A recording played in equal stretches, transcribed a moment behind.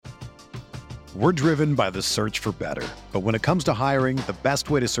We're driven by the search for better. But when it comes to hiring, the best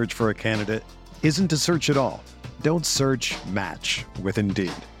way to search for a candidate isn't to search at all. Don't search, match with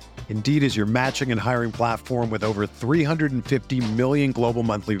Indeed. Indeed is your matching and hiring platform with over 350 million global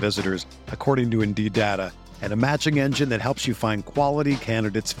monthly visitors, according to Indeed data, and a matching engine that helps you find quality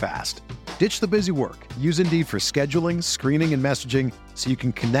candidates fast. Ditch the busy work. Use Indeed for scheduling, screening, and messaging so you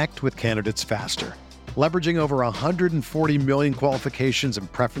can connect with candidates faster. Leveraging over 140 million qualifications and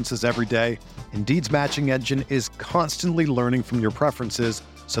preferences every day, Indeed's matching engine is constantly learning from your preferences,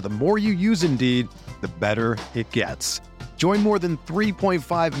 so the more you use Indeed, the better it gets. Join more than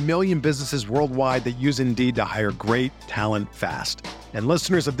 3.5 million businesses worldwide that use Indeed to hire great talent fast. And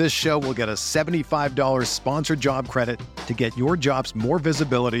listeners of this show will get a $75 sponsored job credit to get your jobs more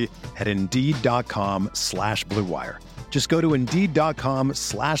visibility at Indeed.com/Blue Wire. Just go to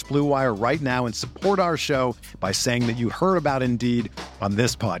Indeed.com/Blue Wire right now and support our show by saying that you heard about Indeed on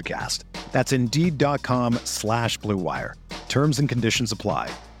this podcast. That's Indeed.com/Blue Wire. Terms and conditions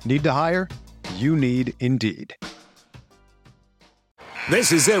apply. Need to hire? You need Indeed.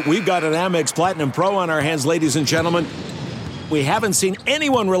 This is it. We've got an Amex Platinum Pro on our hands, ladies and gentlemen. We haven't seen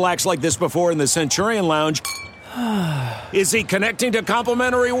anyone relax like this before in the Centurion Lounge. Is he connecting to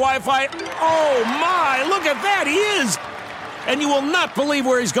complimentary Wi-Fi? Oh, my. Look at that. He is. And you will not believe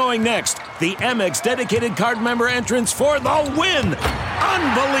where he's going next. The Amex dedicated card member entrance for the win.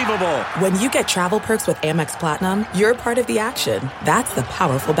 Unbelievable. When you get travel perks with Amex Platinum, you're part of the action. That's the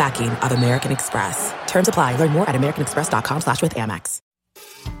powerful backing of American Express. Terms apply. Learn more at americanexpress.com/withAmex.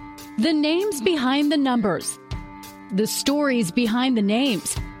 The names behind the numbers. The stories behind the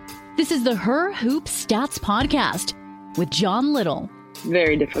names. This is the Her Hoop Stats Podcast with John Little.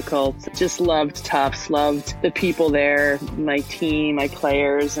 Very difficult. Just loved Tufts, loved the people there, my team, my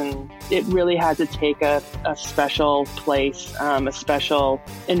players, and it really had to take a special place, a special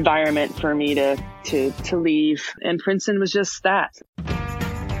environment for me to leave. And Princeton was just that.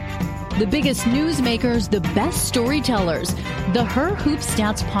 The biggest newsmakers, the best storytellers. The Her Hoop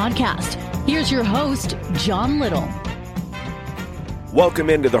Stats Podcast. Here's your host, John Little. Welcome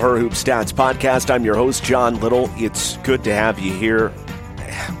into the Her Hoop Stats Podcast. I'm your host, John Little. It's good to have you here.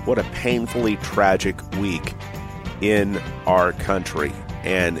 What a painfully tragic week in our country.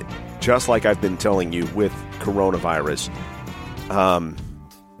 And just like I've been telling you with coronavirus,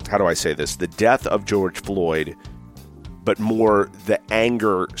 how do I say this? The death of George Floyd, but more the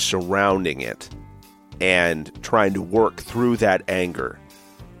anger surrounding it and trying to work through that anger.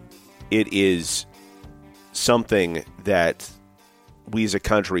 It is something that we as a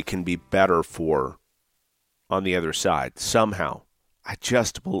country can be better for on the other side, somehow. I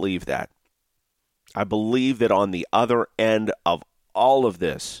just believe that. I believe that on the other end of all of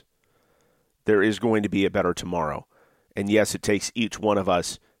this, there is going to be a better tomorrow. And yes, it takes each one of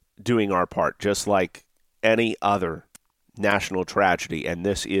us doing our part, just like any other national tragedy. And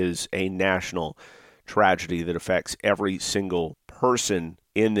this is a national tragedy that affects every single person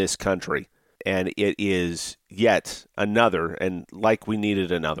in this country. And it is yet another, and like we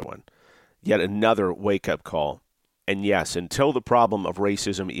needed another one, yet another wake-up call. And yes, until the problem of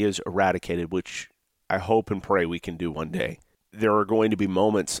racism is eradicated, which I hope and pray we can do one day, there are going to be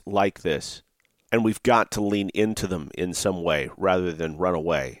moments like this, and we've got to lean into them in some way rather than run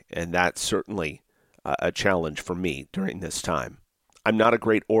away. And that's certainly a challenge for me during this time. I'm not a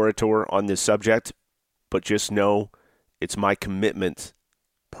great orator on this subject, but just know it's my commitment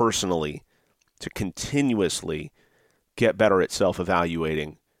personally to continuously get better at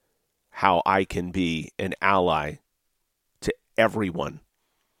self-evaluating how I can be an ally to everyone,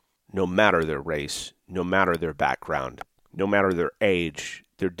 no matter their race, no matter their background, no matter their age,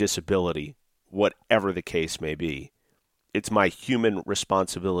 their disability, whatever the case may be. It's my human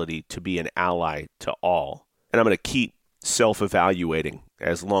responsibility to be an ally to all. And I'm going to keep self-evaluating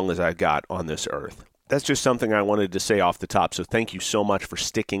as long as I got on this earth. That's just something I wanted to say off the top, so thank you so much for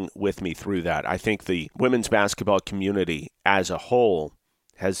sticking with me through that. I think the women's basketball community as a whole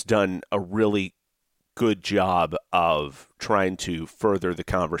has done a really good job of trying to further the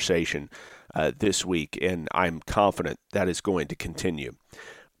conversation this week, and I'm confident that is going to continue.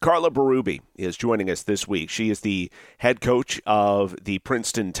 Carla Berube is joining us this week. She is the head coach of the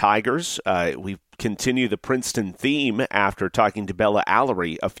Princeton Tigers. We continue the Princeton theme after talking to Bella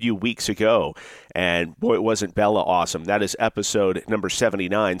Allery a few weeks ago. And boy, wasn't Bella awesome. That is episode number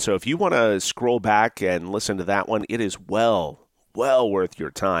 79. So if you want to scroll back and listen to that one, it is well worth your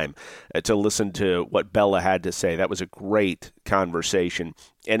time to listen to what Bella had to say. That was a great conversation.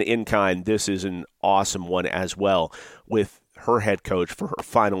 And in kind, this is an awesome one as well, with her head coach for her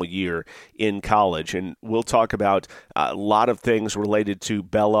final year in college. And we'll talk about a lot of things related to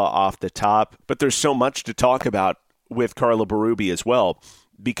Bella off the top, but there's so much to talk about with Carla Berube as well,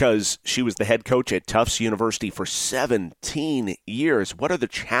 because she was the head coach at Tufts University for 17 years. What are the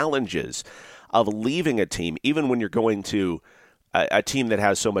challenges of leaving a team, even when you're going to a team that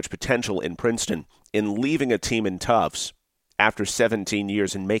has so much potential in Princeton, in leaving a team in Tufts after 17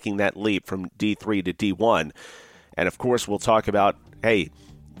 years and making that leap from D3 to D1? And, of course, we'll talk about,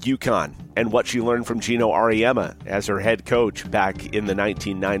 UConn and what she learned from Gino Auriemma as her head coach back in the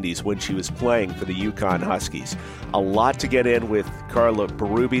 1990s when she was playing for the UConn Huskies. A lot to get in with Carla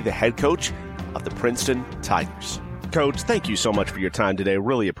Berube, the head coach of the Princeton Tigers. Coach, thank you so much for your time today.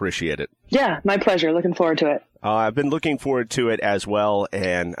 Really appreciate it. Yeah, my pleasure. Looking forward to it. I've been looking forward to it as well,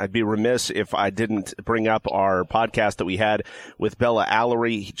 and I'd be remiss if I didn't bring up our podcast that we had with Bella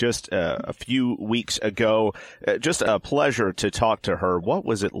Alarie just a few weeks ago. Just a pleasure to talk to her. What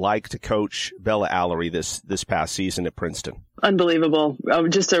was it like to coach Bella Alarie this past season at Princeton? Unbelievable.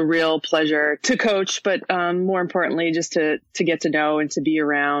 Just a real pleasure to coach, but more importantly, just to get to know and to be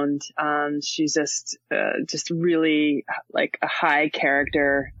around. She's just really like a high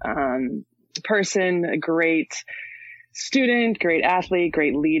character person, a great student, great athlete,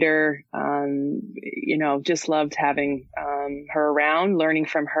 great leader. Just loved having her around, learning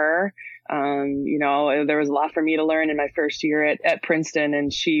from her. There was a lot for me to learn in my first year at Princeton,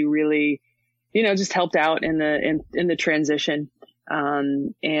 and she really, just helped out in the transition.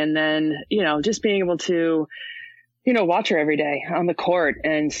 And then, just being able to, watch her every day on the court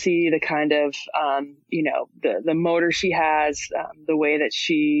and see the kind of, the motor she has, the way that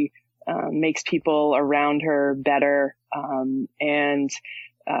she makes people around her better.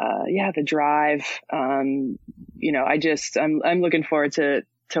 The drive, I'm looking forward to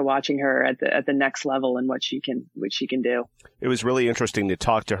watching her at the next level and what she can do. It was really interesting to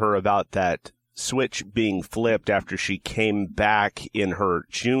talk to her about that switch being flipped after she came back in her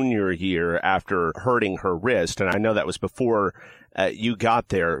junior year after hurting her wrist. And I know that was before you got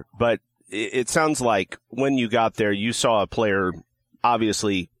there, but it sounds like when you got there, you saw a player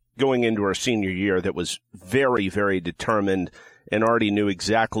obviously going into her senior year that was very, very determined and already knew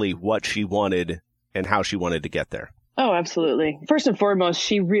exactly what she wanted and how she wanted to get there. Oh, absolutely. First and foremost,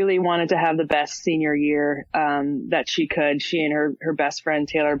 she really wanted to have the best senior year that she could. She and her best friend,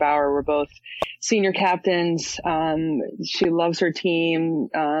 Taylor Bauer, were both senior captains. She loves her team.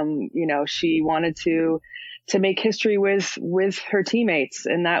 She wanted to make history with her teammates.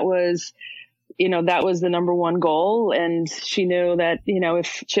 And that was the number one goal. And she knew that,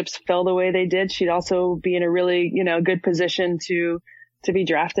 if chips fell the way they did, she'd also be in a really, good position to be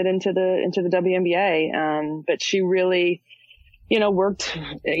drafted into the WNBA. But she really, worked,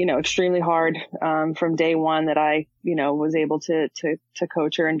 extremely hard, from day one that I, was able to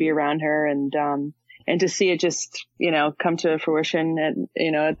coach her and be around her and to see it just, come to fruition at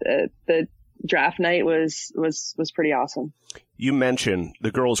the draft night was pretty awesome. You mentioned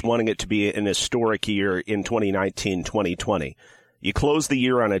the girls wanting it to be an historic year in 2019-2020. You closed the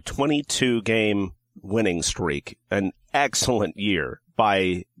year on a 22-game winning streak, an excellent year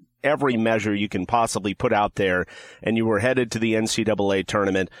by every measure you can possibly put out there, and you were headed to the NCAA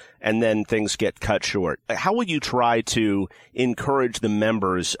tournament, and then things get cut short. How will you try to encourage the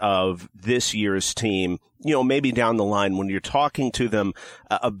members of this year's team, maybe down the line when you're talking to them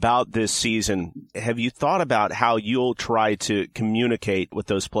about this season? Have you thought about how you'll try to communicate with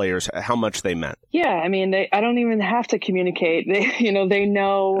those players how much they meant? Yeah, I mean, I don't even have to communicate. They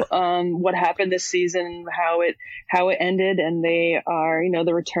know what happened this season, how it ended, and they are,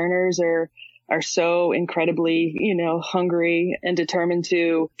 the returners are so incredibly, hungry and determined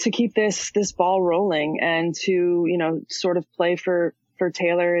to keep this ball rolling and to, sort of play for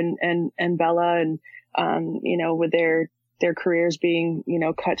Taylor and Bella and, with their careers being,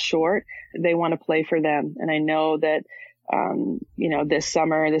 cut short, they want to play for them. And I know that, this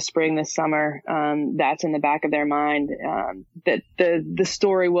spring, that's in the back of their mind, that the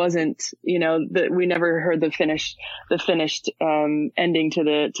story wasn't, that we never heard the finished, ending to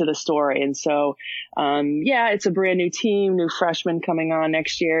the story. And so, it's a brand new team, new freshmen coming on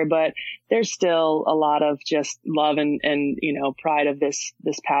next year, but there's still a lot of just love and pride of this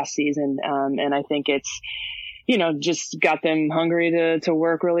past season. And I think it's, just got them hungry to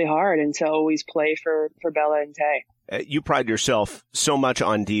work really hard and to always play for Bella and Tay. You pride yourself so much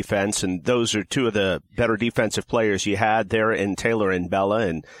on defense, and those are two of the better defensive players you had there in Taylor and Bella.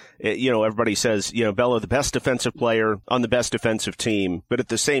 And, everybody says, Bella, the best defensive player on the best defensive team. But at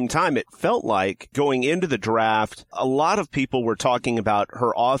the same time, it felt like going into the draft, a lot of people were talking about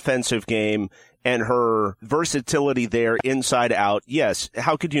her offensive game and her versatility there inside out. Yes,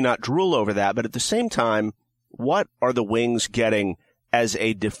 how could you not drool over that? But at the same time, what are the Wings getting as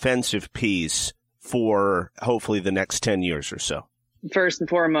a defensive piece for hopefully the next 10 years or so? First and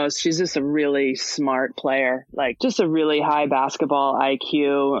foremost, she's just a really smart player, like just a really high basketball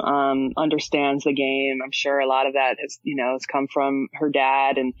IQ, understands the game. I'm sure a lot of that has come from her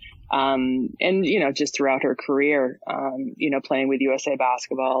dad and just throughout her career, playing with USA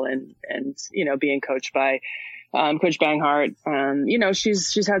Basketball and being coached by Coach Banghart.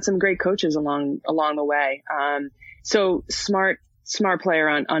 She's had some great coaches along the way. So smart player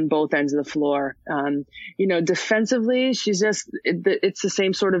on both ends of the floor. Defensively, it's the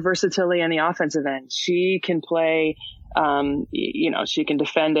same sort of versatility on the offensive end. She can play, she can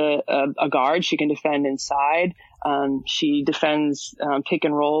defend a guard. She can defend inside. She defends pick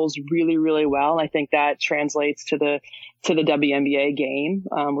and rolls really, really well. I think that translates to the WNBA game,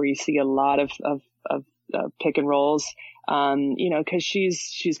 where you see a lot of pick and rolls. Cause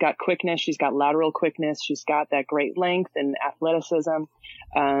she's got quickness, she's got lateral quickness, she's got that great length and athleticism.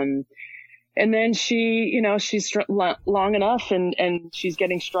 And then she's long enough and she's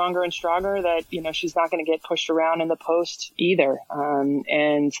getting stronger and stronger that, she's not going to get pushed around in the post either.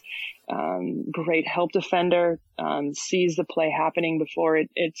 Great help defender, sees the play happening before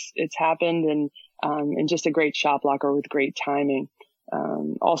it's happened and just a great shot blocker with great timing.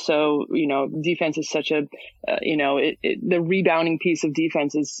 Also, defense is such a, the rebounding piece of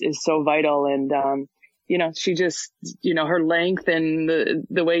defense is so vital. And, she just, her length and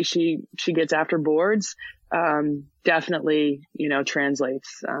the way she gets after boards, definitely,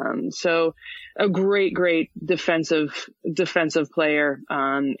 translates. So a great defensive player.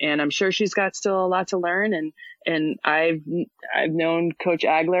 And I'm sure she's got still a lot to learn. And I've known Coach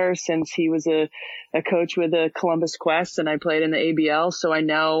Agler since he was a coach with the Columbus Quest, and I played in the ABL. So I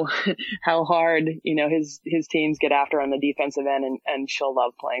know how hard, his teams get after on the defensive end, and she'll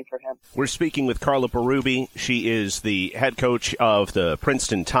love playing for him. We're speaking with Carla Berube. She is the head coach of the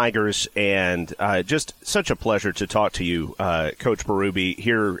Princeton Tigers, and just such a pleasure to talk to you, Coach Berube,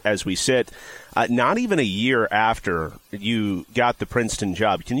 here as we sit. Not even a year after you got the Princeton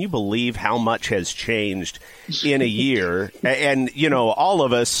job. Can you believe how much has changed in a year? And, all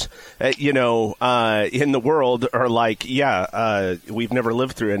of us, in the world are like, we've never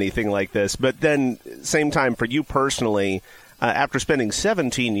lived through anything like this. But then same time for you personally, after spending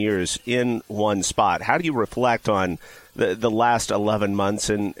 17 years in one spot, how do you reflect on the last 11 months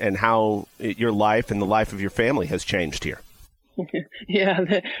and how your life and the life of your family has changed here? Yeah,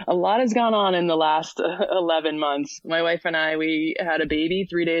 a lot has gone on in the last 11 months. My wife and I, we had a baby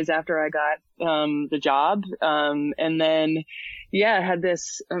 3 days after I got the job. And then, had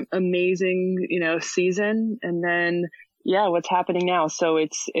this amazing, season. And then, what's happening now? So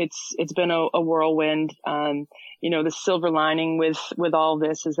it's been a whirlwind. The silver lining with all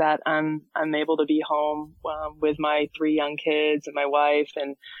this is that I'm able to be home with my 3 young kids and my wife,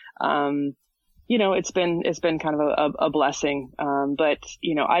 and it's been kind of a blessing. But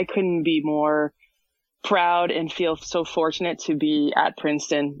I couldn't be more proud and feel so fortunate to be at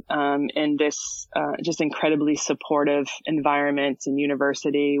Princeton, in this, just incredibly supportive environment and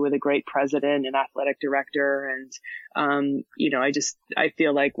university with a great president and athletic director. And, I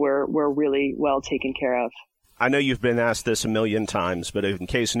feel like we're really well taken care of. I know you've been asked this a million times, but in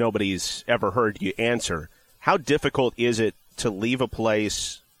case nobody's ever heard you answer, how difficult is it to leave a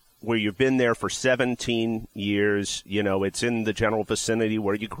place where you've been there for 17 years, it's in the general vicinity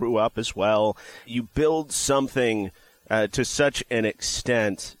where you grew up as well. You build something to such an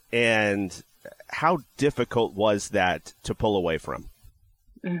extent, and how difficult was that to pull away from?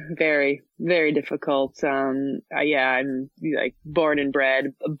 Very, very difficult. I'm like born and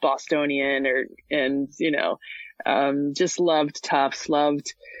bred Bostonian, just loved Tufts,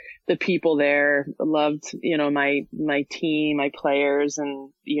 loved the people there, loved, my team, my players, and,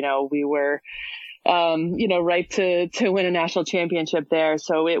 we were, right to win a national championship there.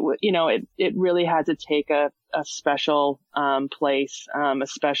 So it really had to take a special, place, a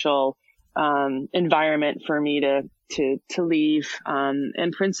special, environment for me to leave.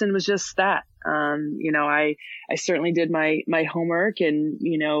 And Princeton was just that. I certainly did my homework and,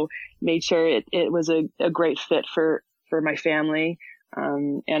 made sure it was a great fit for my family.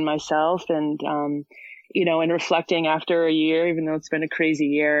 And myself, and, and reflecting after a year, even though it's been a crazy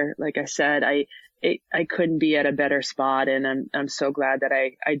year, like I said, I couldn't be at a better spot. And I'm so glad that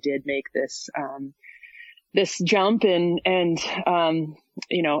I did make this jump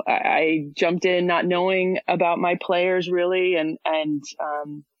I jumped in not knowing about my players really. And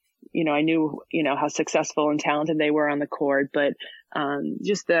I knew, how successful and talented they were on the court, but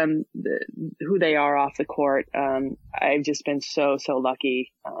just who they are off the court. I've just been so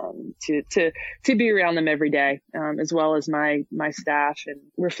lucky to be around them every day, as well as my staff. And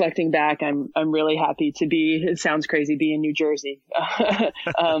reflecting back, I'm really happy to be. It sounds crazy, be in New Jersey,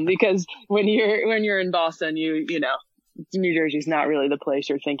 because when you're in Boston, New Jersey's not really the place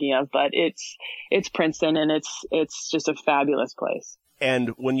you're thinking of, but it's Princeton, and it's just a fabulous place. And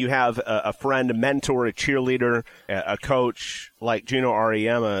when you have a friend, a mentor, a cheerleader, a coach like Gino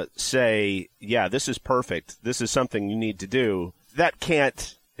Auriemma say, yeah, this is perfect, this is something you need to do,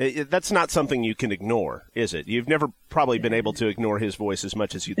 that's not something you can ignore, is it? You've never probably been able to ignore his voice as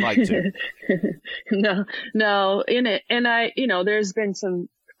much as you'd like to. No. There's been some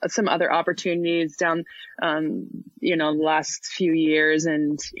other opportunities down, the last few years.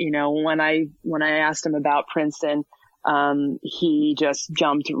 And, when I asked him about Princeton, he just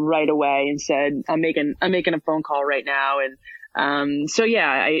jumped right away and said, I'm making a phone call right now. And, I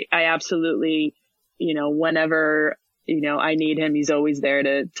absolutely, whenever, I need him, he's always there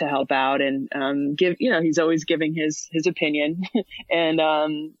to help out and, he's always giving his opinion. and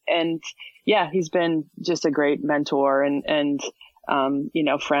he's been just a great mentor and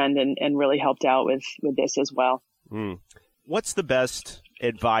friend and really helped out with this as well. What's the best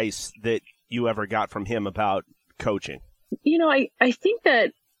advice that you ever got from him about coaching? I think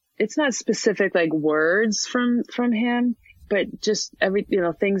that it's not specific like words from him, but just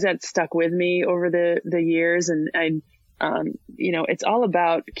things that stuck with me over the years. And it's all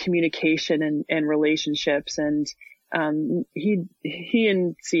about communication and relationships. And he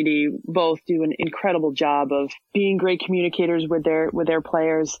and CD both do an incredible job of being great communicators with their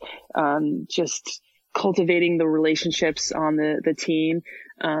players, just cultivating the relationships on the team,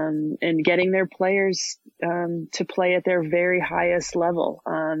 and getting their players to play at their very highest level.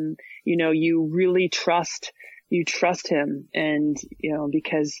 You really trust him, and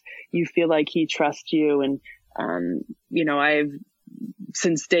because you feel like he trusts you. And I've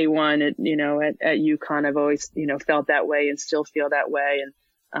since day one at UConn, I've always felt that way and still feel that way.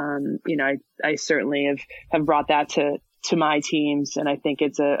 And I certainly have brought that to my teams, and I think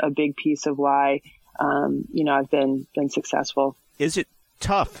it's a big piece of why I've been successful. Is it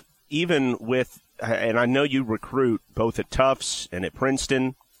tough, even with, and I know you recruit both at Tufts and at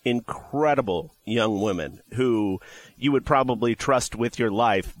Princeton, incredible young women who you would probably trust with your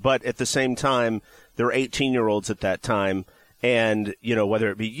life, but at the same time, they're 18-year-olds at that time, and, whether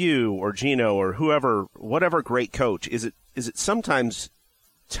it be you or Gino or whoever, whatever great coach, is it sometimes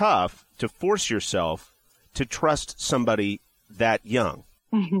tough to force yourself to trust somebody that young?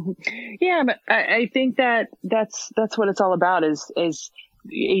 Yeah, but I think that's what it's all about is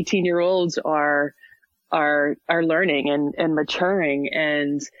 18-year-olds are learning and maturing,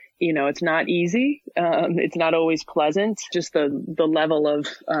 and it's not easy. It's not always pleasant, just the level of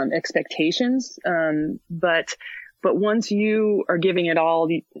expectations. But once you are giving it all,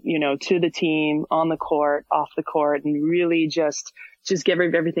 to the team, on the court, off the court, and really just give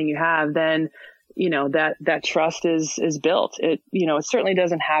everything you have, then that trust is built. It certainly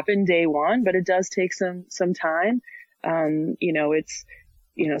doesn't happen day one, but it does take some time.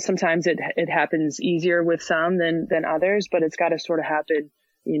 Sometimes it happens easier with some than others, but it's got to sort of happen,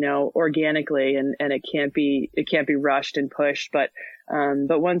 organically, and it can't be rushed and pushed. But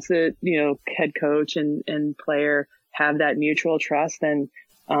once the, head coach and player have that mutual trust, then,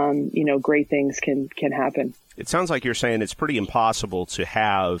 great things can happen. It sounds like you're saying it's pretty impossible to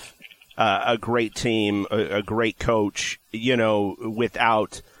have a great team, a great coach,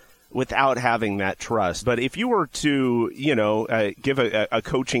 without having that trust. But if you were to, give a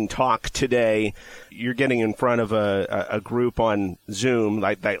coaching talk today, you're getting in front of a group on Zoom,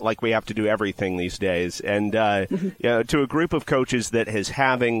 like we have to do everything these days, and to a group of coaches that is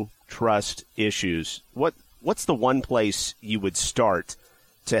having trust issues, what's the one place you would start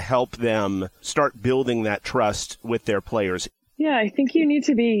to help them start building that trust with their players? Yeah, I think you need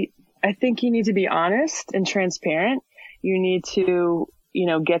to be honest and transparent. You need to,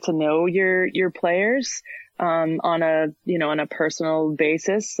 get to know your players, on a personal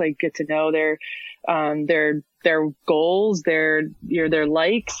basis, like get to know their goals, their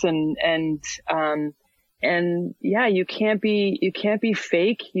likes, and you can't be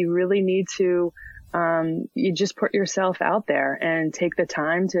fake. You really need to, you just put yourself out there and take the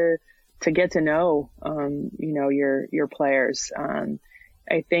time to get to know, your players.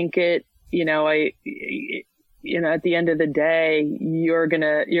 I think at the end of the day, you're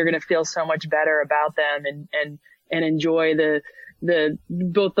gonna feel so much better about them and enjoy the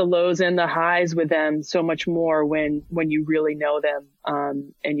both the lows and the highs with them so much more when you really know them,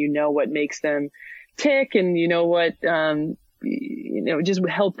 and you know what makes them tick, and you know what, just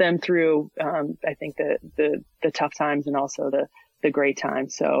help them through, I think the tough times and also the great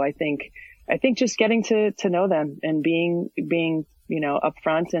times. So I think just getting to know them and being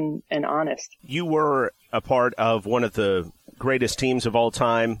upfront and honest. You were a part of one of the greatest teams of all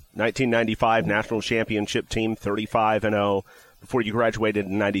time, 1995 national championship team, 35-0, before you graduated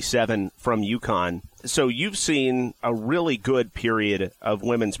in 97 from UConn. So you've seen a really good period of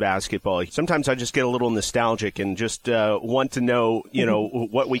women's basketball. Sometimes I just get a little nostalgic and just want to know,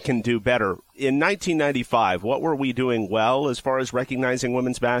 what we can do better. In 1995, what were we doing well as far as recognizing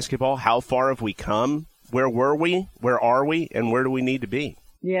women's basketball? How far have we come? Where were we? Where are we? And where do we need to be?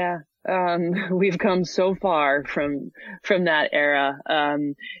 Yeah. We've come so far from that era.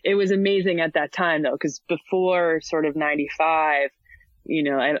 It was amazing at that time though, because before sort of 95,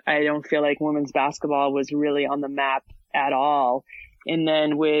 I don't feel like women's basketball was really on the map at all. And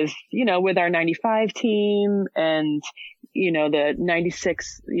then with our 95 team and, the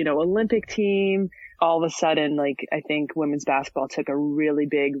 96, Olympic team, all of a sudden, I think women's basketball took a really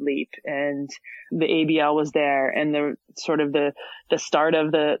big leap, and the ABL was there, and the sort of the start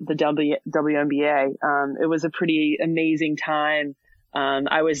of the WNBA. It was a pretty amazing time.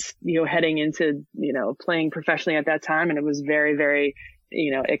 I was, heading into, playing professionally at that time, and it was very, very,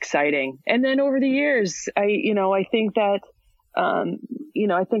 exciting. And then over the years, I think that, I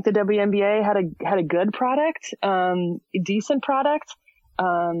think the WNBA had a good product, a decent product.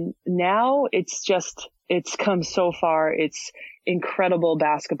 Now it's come so far. It's incredible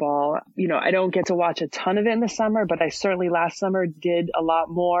basketball. I don't get to watch a ton of it in the summer, but I certainly last summer did a lot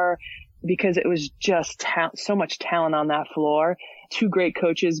more because it was just so much talent on that floor. Two great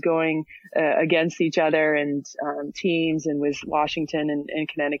coaches going against each other and teams, and with Washington and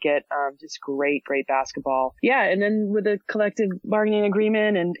Connecticut, just great basketball. Yeah, and then with the collective bargaining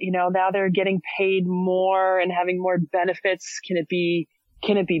agreement, and now they're getting paid more and having more benefits. Can it be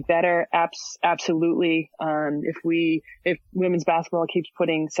better? Absolutely. If women's basketball keeps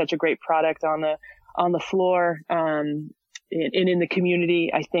putting such a great product on the floor, and in the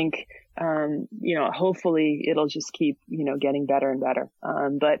community, I think, hopefully it'll just keep, getting better and better.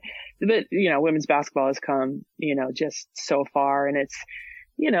 But women's basketball has come, just so far, and it's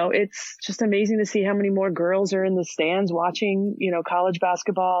just amazing to see how many more girls are in the stands watching, college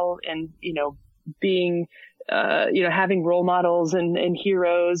basketball, and, being, having role models and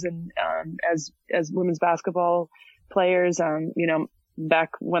heroes, and, as women's basketball players, back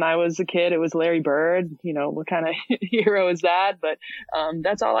when I was a kid, it was Larry Bird. What kind of hero is that? But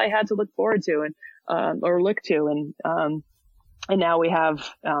that's all I had to look forward to or look to. And now we have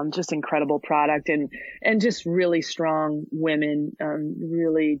just incredible product and just really strong women,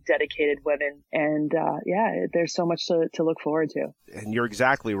 really dedicated women. And there's so much to look forward to. And you're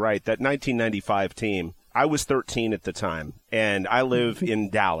exactly right. That 1995 team, I was 13 at the time, and I live in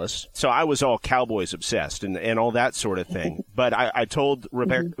Dallas, so I was all Cowboys obsessed and all that sort of thing. But I told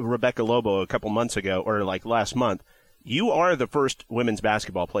Rebecca Lobo a couple months ago, or last month, you are the first women's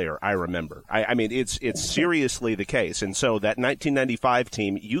basketball player I remember. I mean, it's seriously the case. And so that 1995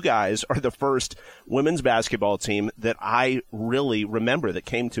 team, you guys are the first women's basketball team that I really remember that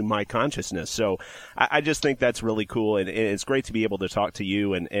came to my consciousness. So I just think that's really cool. And it's great to be able to talk to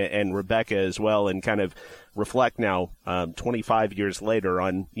you and Rebecca as well, and kind of reflect now 25 years later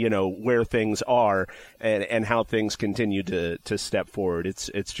on, where things are and how things continue to step forward.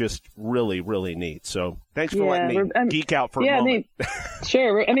 It's just really, really neat. So thanks for letting me geek out for a moment.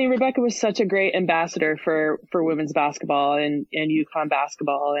 Sure. Rebecca was such a great ambassador for women's basketball and UConn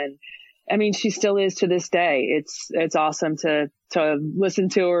basketball. And she still is to this day. It's awesome to listen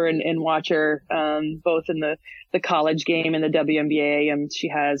to her and watch her, both in the college game and the WNBA. And she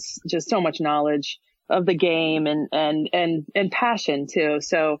has just so much knowledge of the game and passion too.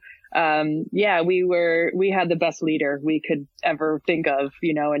 So, we had the best leader we could ever think of,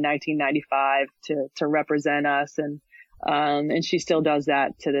 in 1995 to represent us. And she still does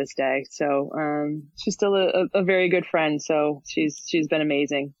that to this day. So, she's still a very good friend. So she's been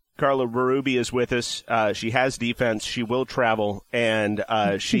amazing. Carla Berube is with us. She has defense. She will travel, and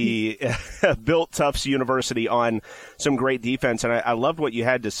she built Tufts University on some great defense. And I loved what you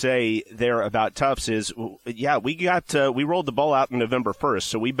had to say there about Tufts is, we rolled the ball out on November 1st,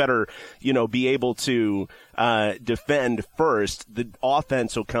 so we better, be able to defend first. The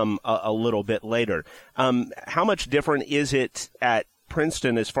offense will come a little bit later. How much different is it at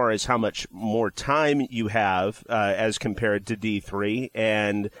Princeton as far as how much more time you have as compared to D3,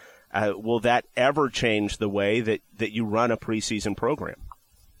 and will that ever change the way that you run a preseason program?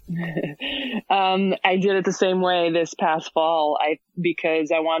 I did it the same way this past fall, because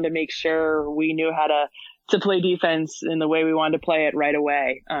I wanted to make sure we knew how to play defense in the way we wanted to play it right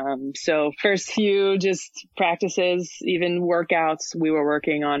away. So first few just practices, even workouts, we were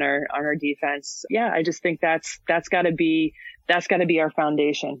working on our defense. Yeah, I just think that's got to be our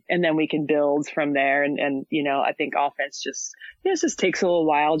foundation, and then we can build from there. And I think offense just takes a little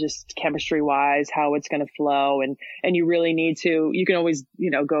while, just chemistry wise, how it's going to flow. And you really need to, you can always,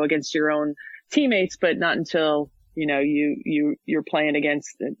 go against your own teammates, but not until, you're playing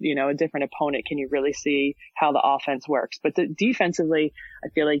against, a different opponent can you really see how the offense works. But defensively, I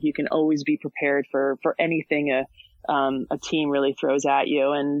feel like you can always be prepared for anything a team really throws at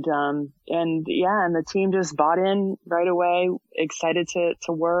you. And the team just bought in right away, excited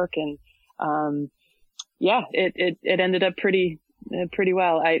to work. And, it ended up pretty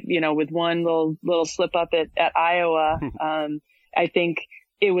well. With one little slip up at Iowa, I think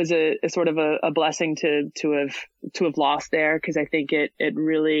it was a sort of a blessing to have lost there. 'Cause I think it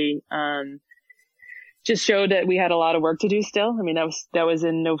really, just showed that we had a lot of work to do still. I mean, that was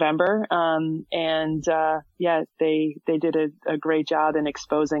in November. They did a great job in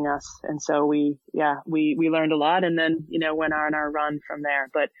exposing us. And so we learned a lot, and then, went on our run from there.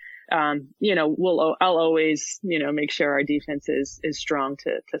 But, I'll always, make sure our defense is strong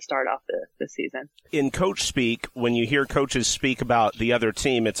to start off the season. In coach speak, when you hear coaches speak about the other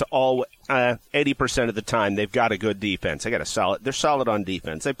team, it's all 80% of the time they've got a good defense. They're solid on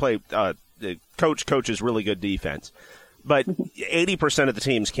defense. They play, the coach coaches really good defense, but 80% of the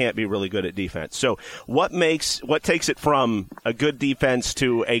teams can't be really good at defense. So what takes it from a good defense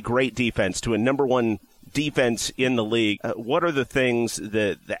to a great defense to a number one defense in the league? What are the things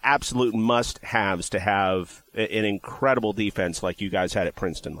that the absolute must-haves to have an incredible defense like you guys had at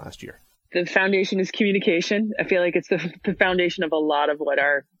Princeton last year? The foundation is communication. I feel like it's the foundation of a lot of what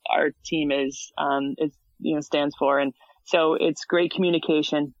our team stands for. And so it's great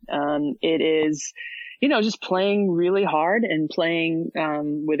communication. It is, just playing really hard and playing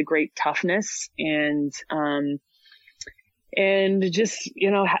with a great toughness, and just,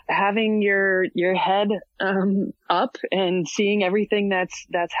 having your head up and seeing everything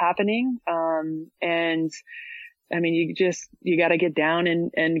that's happening. And I mean, you got to get down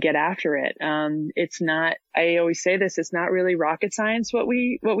and get after it. It's not, I always say this, it's not really rocket science what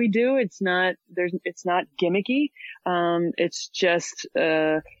we do. It's not gimmicky. It's just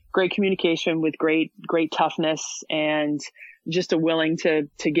great communication with great toughness, and just a willing to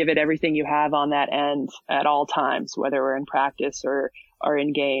give it everything you have on that end at all times, whether we're in practice or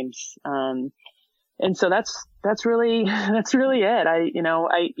in games. And so that's really it. I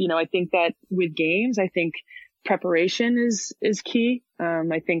think that with games, I think preparation is key.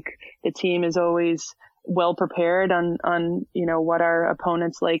 I think the team is always well prepared on what our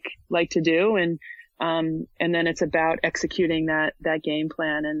opponents like to do, and then it's about executing that game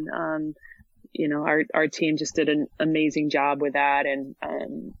plan. And our team just did an amazing job with that, and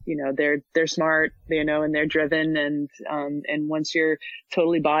they're smart, and they're driven, and once you're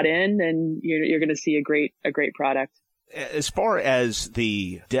totally bought in, then you're going to see a great product. As far as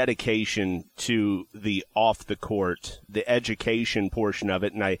the dedication to the off the court, the education portion of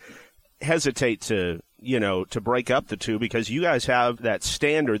it, and I hesitate to break up the two, because you guys have that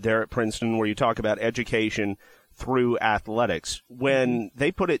standard there at Princeton where you talk about education through athletics. When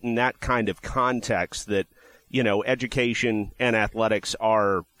they put it in that kind of context, that education and athletics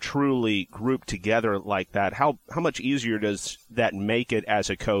are truly grouped together like that, how much easier does that make it as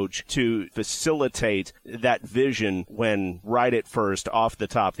a coach to facilitate that vision when right at first, off the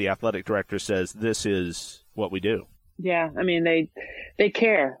top, the athletic director says, this is what we do? Yeah, I mean, they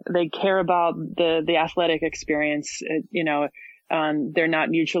care. They care about the athletic experience. They're not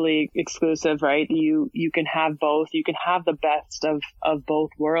mutually exclusive, right? You can have both. You can have the best of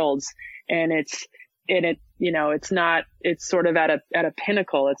both worlds, and it's sort of at a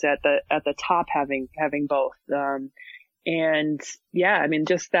pinnacle. It's at the top having both. And yeah, I mean,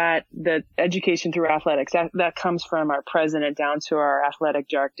 just that, the education through athletics, that comes from our president down to our athletic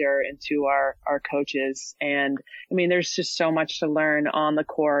director and to our coaches. And I mean, there's just so much to learn on the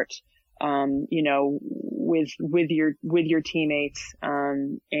court, with your teammates.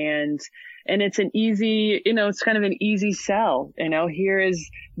 And it's an easy, it's kind of an easy sell. Here is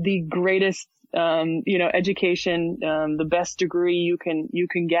the greatest, education, the best degree you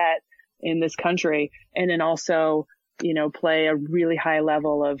can get in this country. And then also, play a really high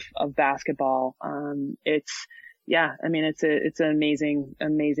level of basketball. It's yeah, I mean, it's an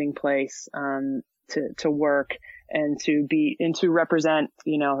amazing place, to work and to represent,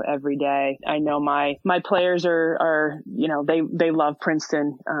 every day. I know my players are, they love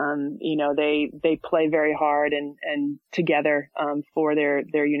Princeton. They play very hard and together, for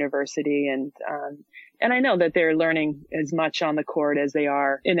their university. And I know that they're learning as much on the court as they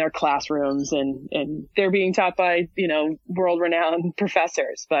are in their classrooms, and they're being taught by, world-renowned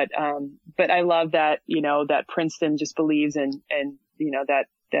professors. But I love that, that Princeton just believes in,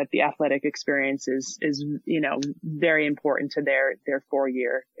 that the athletic experience is very important to their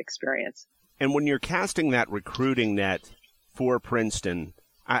 4-year experience. And when you're casting that recruiting net for Princeton,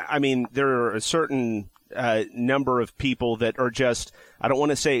 I mean, there are a certain number of people that are just, I don't want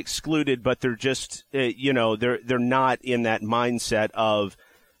to say excluded, but they're just, they're not in that mindset of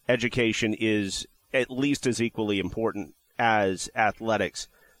education is at least as equally important as athletics.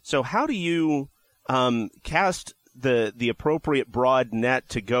 So how do you cast the appropriate broad net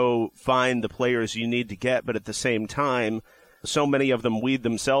to go find the players you need to get, but at the same time, so many of them weed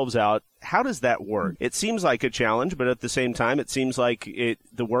themselves out? How does that work? It seems like a challenge, but at the same time, it seems like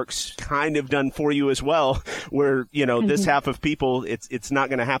the work's kind of done for you as well, where, this half of people, it's not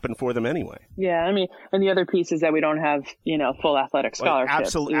going to happen for them anyway. Yeah, I mean, and the other piece is that we don't have, full athletic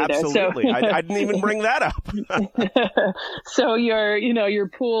scholarships. Absolutely. So, I didn't even bring that up. So your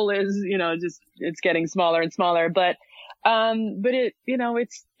pool is, just, it's getting smaller and smaller, but it,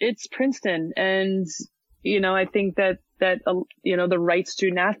 it's Princeton. And, I think that the right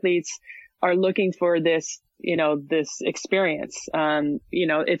student athletes are looking for this, this experience.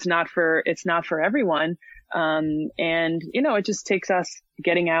 It's not for everyone. And, it just takes us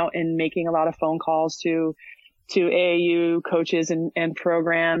getting out and making a lot of phone calls to AAU coaches and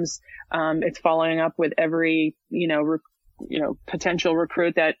programs. It's following up with every, potential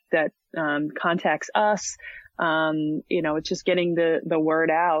recruit that contacts us. It's just getting the word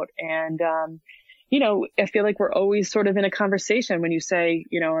out. And, I feel like we're always sort of in a conversation when you say,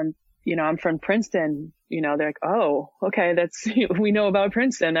 I'm from Princeton, they're like, oh, okay, we know about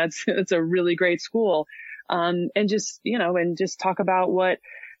Princeton. That's a really great school. And just talk about what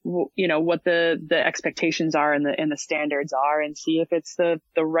the expectations are and the standards are, and see if it's the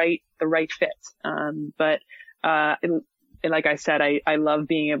right fit. But like I said, I love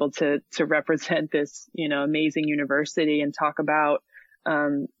being able to represent this, amazing university and talk about,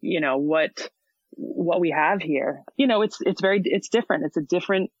 what we have here. It's different. It's a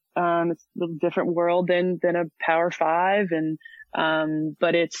different world than a Power 5, and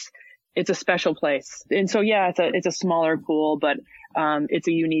but it's a special place. And so yeah, it's a smaller pool, but it's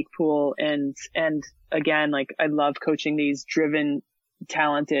a unique pool. And again, like, I love coaching these driven,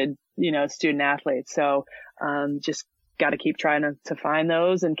 talented, student athletes. So just got to keep trying to find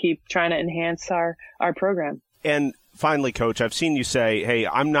those and keep trying to enhance our program. And finally, Coach, I've seen you say, hey,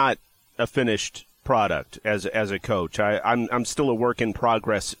 I'm not a finished product as a coach. I'm still a work in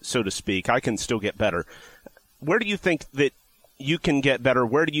progress, so to speak. I can still get better. Where do you think that you can get better?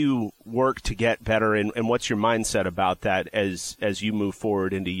 Where do you work to get better? And what's your mindset about that as you move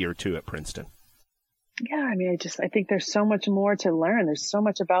forward into year 2 at Princeton? Yeah, I mean, I think there's so much more to learn. There's so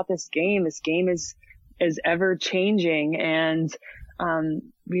much about this game. This game is ever changing, and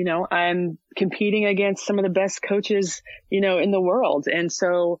I'm competing against some of the best coaches, in the world. And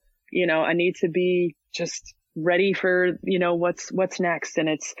so, I need to be just ready for, what's next. And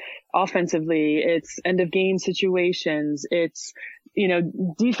it's offensively, it's end of game situations. It's,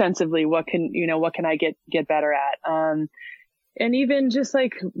 defensively, what can I get better at? And even just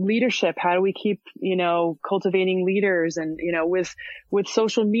like leadership, how do we keep, cultivating leaders? And, with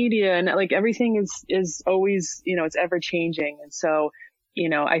social media, and like everything is always, it's ever changing. And so,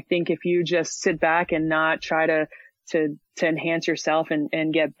 I think if you just sit back and not try to enhance yourself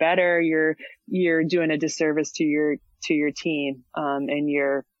and get better, you're doing a disservice to your team, and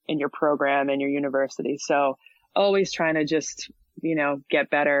your program and your university. So always trying to just, get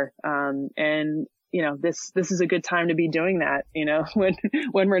better. And, this is a good time to be doing that,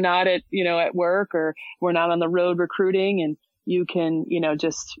 when we're not at work, or we're not on the road recruiting, and you can,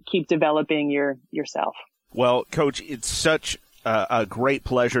 just keep developing yourself. Well, Coach, it's such a great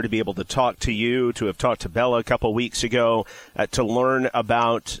pleasure to be able to talk to you, to have talked to Bella a couple weeks ago, to learn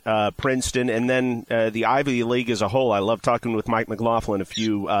about Princeton, and then the Ivy League as a whole. I love talking with Mike McLaughlin a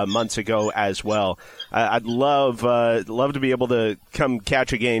few months ago as well. I'd love to be able to come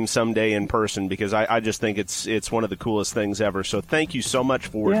catch a game someday in person, because I just think it's one of the coolest things ever. So thank you so much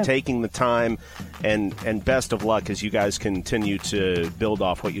for taking the time, and best of luck as you guys continue to build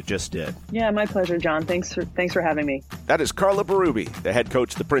off what you just did. Yeah, my pleasure, John. Thanks for having me. That is Carla Berube, the head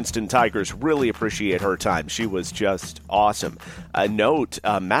coach of the Princeton Tigers. Really appreciate her time. She was just awesome. A note,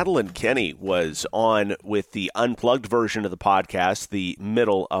 Madeline Kenny was on with the unplugged version of the podcast the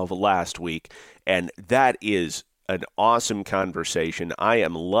middle of last week, and that is an awesome conversation. I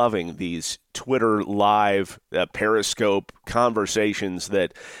am loving these Twitter live Periscope conversations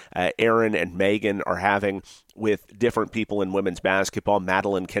that Aaron and Megan are having with different people in women's basketball.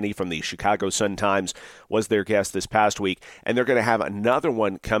 Madeline Kenny from the Chicago Sun-Times was their guest this past week, and they're going to have another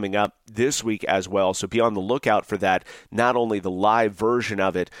one coming up this week as well, so be on the lookout for that. Not only the live version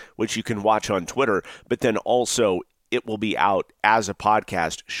of it, which you can watch on Twitter, but then also it will be out as a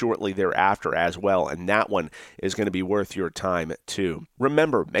podcast shortly thereafter as well, and that one is going to be worth your time too.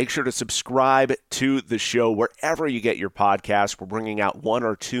 Remember, make sure to subscribe to the show wherever you get your podcasts. We're bringing out 1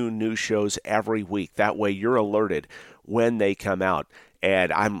 or 2 new shows every week. That way you're alerted when they come out.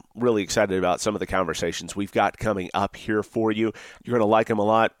 And I'm really excited about some of the conversations we've got coming up here for you. You're going to like them a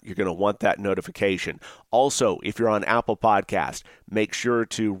lot. You're going to want that notification. Also, if you're on Apple Podcasts, make sure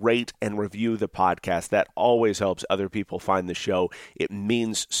to rate and review the podcast. That always helps other people find the show. It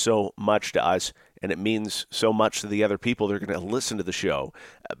means so much to us, and it means so much to the other people that are going to listen to the show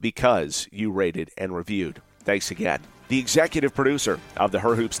because you rated and reviewed. Thanks again. The executive producer of the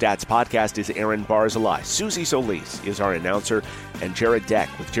Her Hoop Stats podcast is Aaron Barzilai. Susie Solis is our announcer, and Jared Deck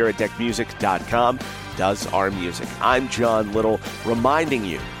with JaredDeckMusic.com does our music. I'm John Little, reminding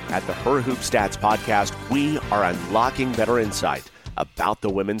you at the Her Hoop Stats podcast, we are unlocking better insight about the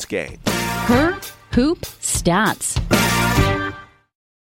women's game. Her Hoop Stats.